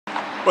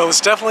Well,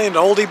 it's definitely an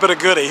oldie but a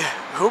goodie.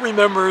 Who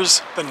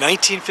remembers the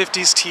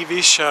 1950s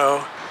TV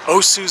show, Oh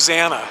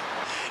Susanna?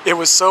 It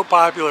was so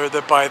popular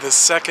that by the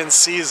second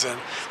season,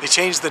 they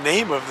changed the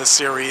name of the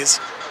series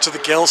to the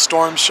GALE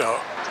STORM SHOW.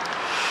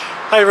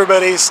 Hi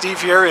everybody,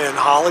 Steve here in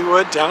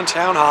Hollywood,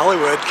 downtown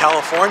Hollywood,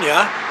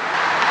 California.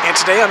 And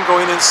today I'm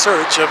going in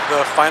search of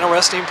the final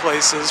resting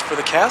places for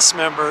the cast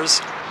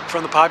members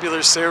from the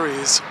popular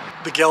series,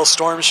 the GALE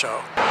STORM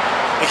SHOW.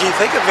 And can you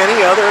think of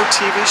any other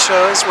TV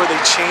shows where they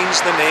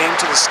changed the name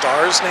to the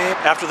star's name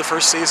after the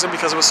first season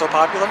because it was so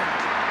popular?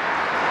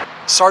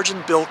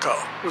 Sergeant Bilko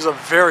was a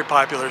very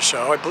popular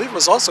show. I believe it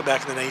was also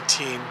back in the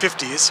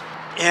 1950s.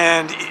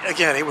 And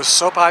again, it was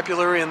so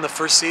popular in the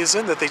first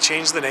season that they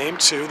changed the name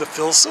to the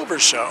Phil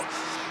Silvers Show.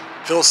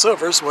 Phil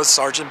Silvers was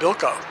Sergeant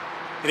Bilko.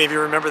 Any of you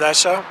remember that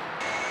show?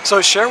 So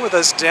share with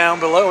us down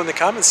below in the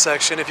comments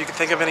section if you can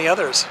think of any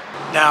others.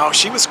 Now,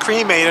 she was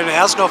cremated and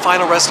has no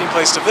final resting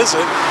place to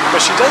visit,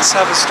 but she does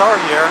have a star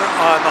here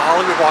on the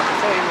Hollywood Walk of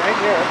Fame right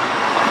here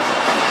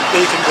that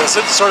you can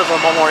visit, sort of a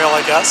memorial,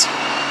 I guess.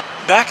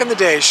 Back in the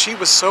day, she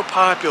was so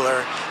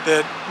popular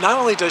that not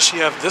only does she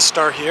have this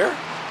star here,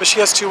 but she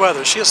has two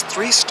others. She has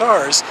 3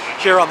 stars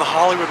here on the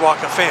Hollywood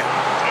Walk of Fame.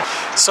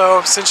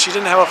 So since she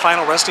didn't have a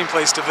final resting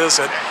place to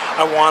visit,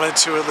 I wanted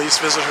to at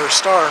least visit her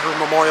star, her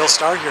memorial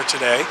star here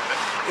today,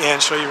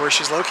 and show you where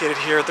she's located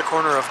here at the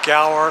corner of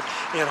Gower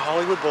and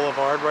Hollywood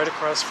Boulevard, right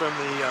across from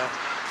the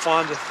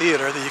Fonda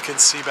Theater that you can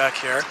see back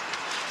here.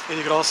 And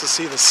you can also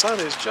see the sun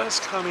is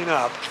just coming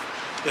up.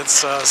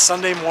 It's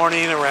Sunday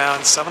morning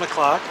around 7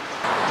 o'clock,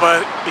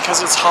 but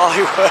because it's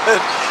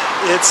Hollywood,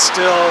 it's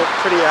still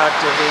pretty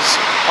active. There's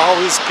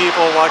always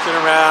people walking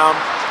around,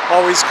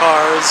 always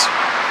cars,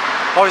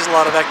 always a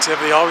lot of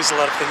activity, always a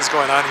lot of things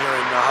going on here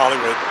in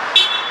Hollywood.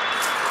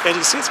 And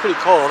you can see it's pretty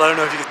cold. I don't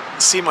know if you can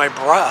see my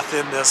breath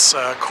in this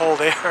cold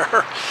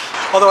air,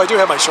 although I do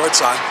have my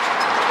shorts on.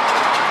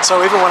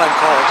 So even when I'm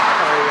cold,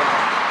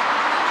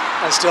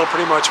 I still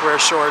pretty much wear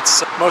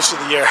shorts most of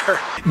the year.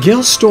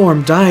 GALE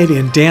Storm died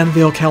in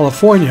Danville,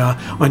 California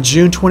on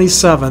June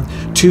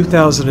 27,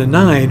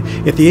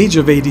 2009 at the age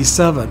of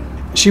 87.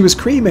 She was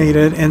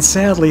cremated and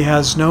sadly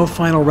has no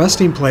final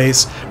resting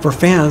place for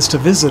fans to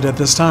visit at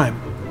this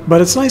time.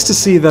 But it's nice to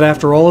see that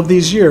after all of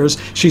these years,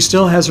 she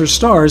still has her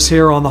stars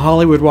here on the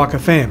Hollywood Walk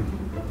of Fame.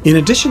 In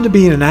addition to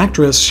being an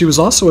actress, she was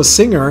also a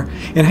singer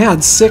and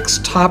had 6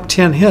 top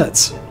 10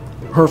 hits.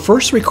 Her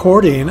first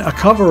recording, a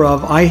cover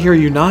of I Hear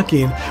You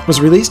Knocking, was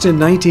released in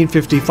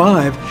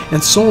 1955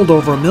 and sold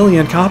over 1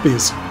 million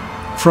copies.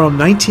 From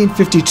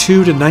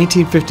 1952 to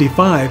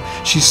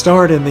 1955, she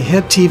starred in the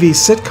hit TV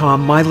sitcom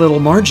My Little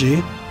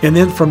Margie, and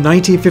then from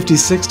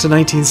 1956 to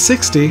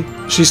 1960,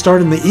 she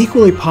starred in the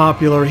equally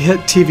popular hit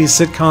TV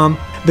sitcom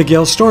The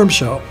GALE STORM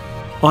SHOW.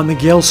 On The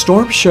GALE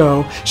STORM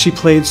SHOw, she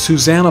played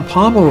Susanna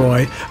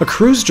Pomeroy, a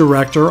cruise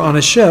director on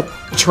a ship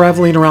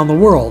traveling around the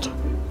world.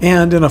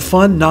 And in a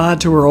fun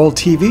nod to her old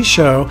TV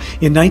show,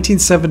 in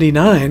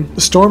 1979,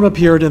 Storm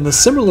appeared in the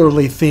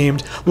similarly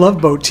themed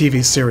Love Boat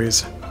TV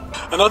series.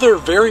 Another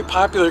very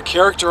popular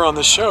character on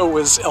the show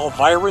was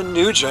Elvira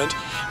Nugent,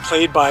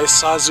 played by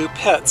Zasu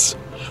Pitts.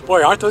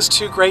 Boy, aren't those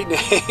 2 great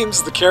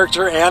names, the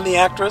character and the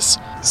actress?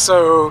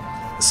 So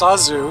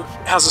Zasu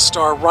has a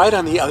star right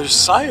on the other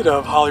side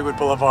of Hollywood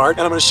Boulevard,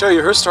 and I'm going to show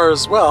you her star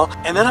as well.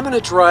 And then I'm going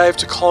to drive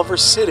to Culver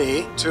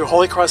City, to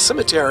Holy Cross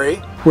Cemetery,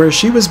 where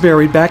she was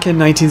buried back in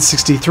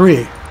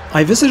 1963.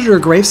 I visited her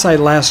gravesite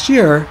last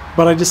year,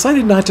 but I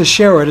decided not to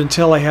share it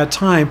until I had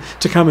time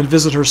to come and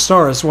visit her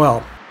star as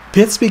well.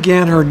 Pitts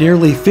began her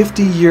nearly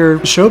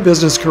 50-year show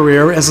business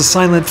career as a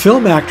silent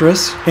film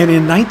actress, and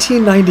in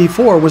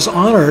 1994 was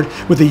honored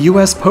with a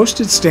U.S.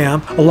 postage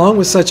stamp along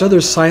with such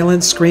other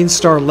silent screen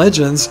star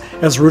legends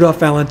as Rudolph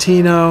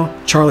Valentino,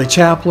 Charlie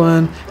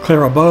Chaplin,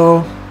 Clara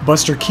Bow,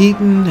 Buster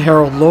Keaton,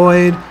 Harold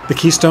Lloyd, the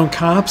Keystone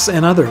Cops,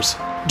 and others.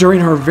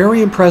 During her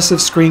very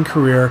impressive screen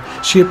career,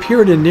 she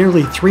appeared in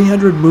nearly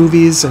 300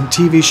 movies and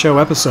TV show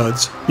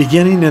episodes,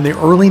 beginning in the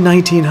early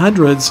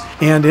 1900s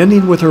and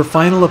ending with her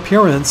final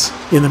appearance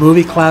in the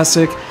movie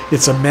classic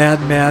It's a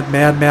Mad, Mad,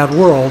 Mad, Mad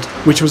World,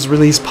 which was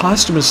released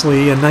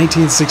posthumously in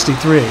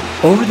 1963.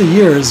 Over the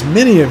years,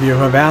 many of you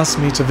have asked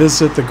me to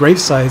visit the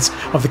gravesites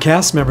of the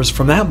cast members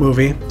from that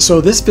movie,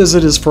 so this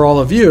visit is for all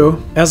of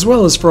you, as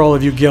well as for all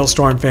of you GALE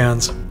Storm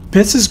fans.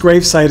 Pitts'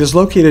 gravesite is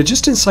located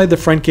just inside the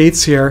front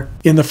gates here,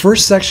 in the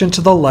first section to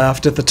the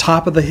left at the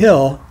top of the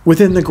hill,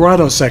 within the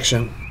grotto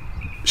section.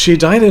 She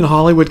died in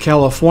Hollywood,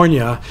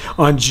 California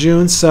on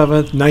June 7,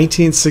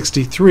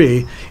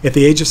 1963, at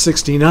the age of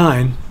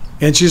 69,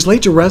 and she's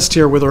laid to rest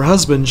here with her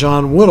husband,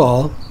 John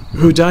Woodall,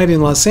 who died in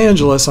Los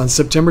Angeles on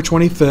September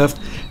 25,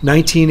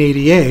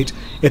 1988,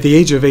 at the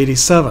age of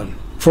 87.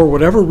 For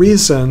whatever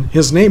reason,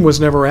 his name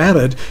was never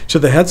added to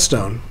the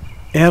headstone.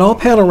 And I'll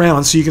pan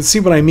around so you can see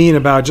what I mean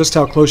about just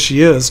how close she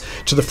is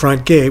to the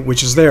front gate,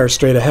 which is there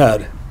straight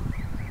ahead.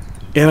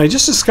 And I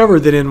just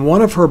discovered that in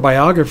one of her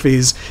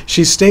biographies,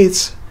 she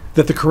states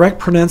that the correct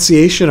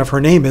pronunciation of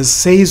her name is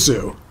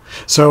Zasu.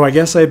 So I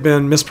guess I've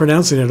been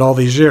mispronouncing it all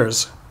these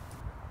years.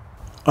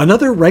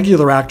 Another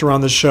regular actor on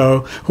the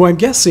show, who I'm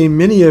guessing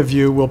many of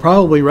you will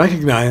probably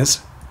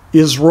recognize,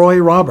 is Roy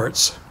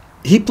Roberts.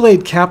 He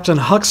played Captain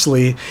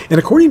Huxley, and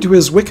according to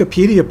his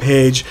Wikipedia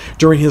page,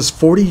 during his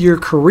 40-year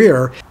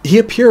career, he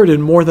appeared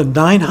in more than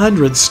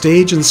 900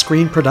 stage and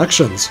screen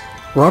productions.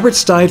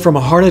 Roberts died from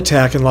a heart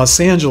attack in Los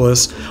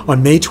Angeles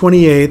on May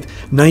 28,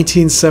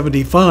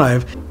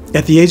 1975,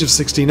 at the age of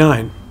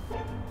 69.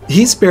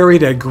 He's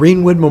buried at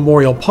Greenwood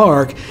Memorial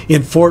Park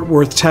in Fort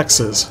Worth,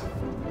 Texas.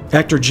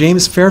 Actor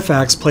James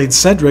Fairfax played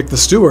Cedric the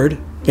steward,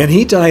 and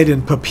he died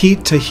in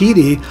Papeete,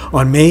 Tahiti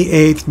on May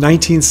 8,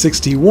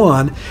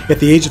 1961, at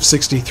the age of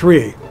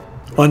 63.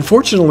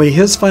 Unfortunately,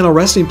 his final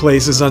resting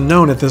place is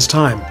unknown at this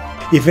time.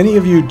 If any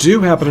of you do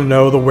happen to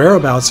know the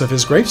whereabouts of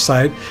his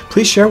gravesite,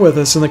 please share with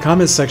us in the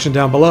comments section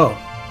down below.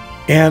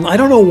 And I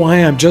don't know why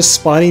I'm just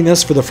spotting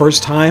this for the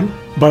first time,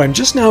 but I'm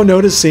just now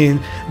noticing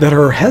that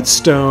her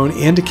headstone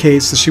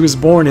indicates that she was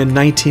born in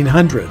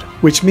 1900,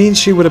 which means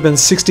she would have been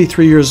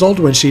 63 years old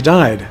when she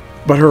died.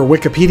 But her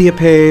Wikipedia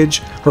page,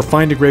 her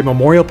Find a Grave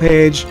Memorial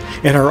page,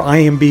 and her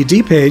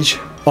IMDb page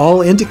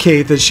all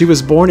indicate that she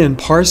was born in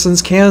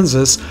Parsons,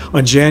 Kansas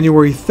on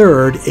January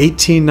 3rd,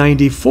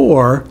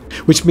 1894,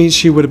 which means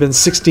she would have been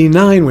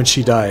 69 when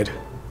she died.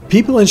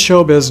 People in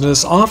show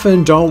business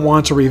often don't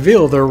want to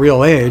reveal their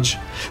real age,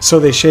 so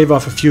they shave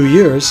off a few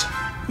years.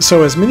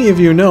 So as many of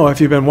you know,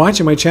 if you've been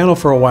watching my channel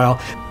for a while,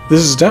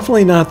 this is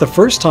definitely not the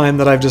first time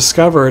that I've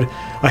discovered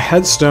a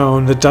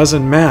headstone that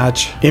doesn't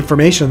match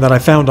information that I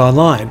found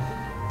online.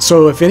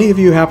 So if any of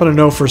you happen to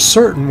know for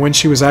certain when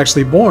she was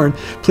actually born,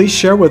 please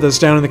share with us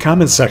down in the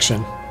comments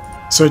section.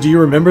 So do you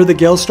remember the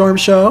GALE STORM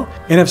show?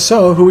 And if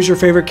so, who was your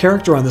favorite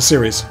character on the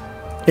series?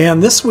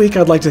 And this week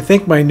I'd like to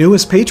thank my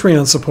newest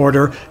Patreon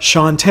supporter,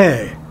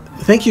 Shantae.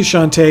 Thank you,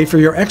 Shantae, for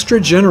your extra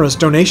generous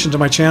donation to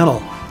my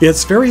channel.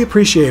 It's very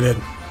appreciated.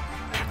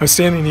 I'm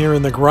standing here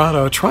in the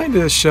grotto trying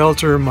to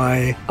shelter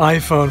my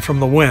iPhone from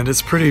the wind.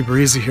 It's pretty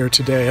breezy here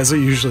today, as it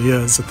usually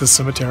is at this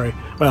cemetery.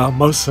 Well,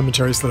 most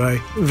cemeteries that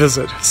I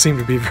visit seem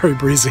to be very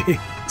breezy.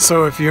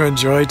 So if you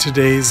enjoyed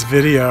today's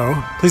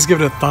video, please give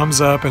it a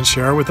thumbs up and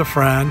share it with a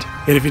friend.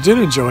 And if you did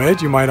enjoy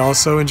it, you might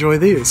also enjoy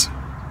these.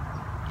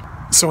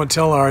 So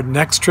until our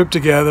next trip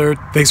together,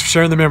 thanks for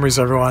sharing the memories,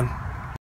 everyone.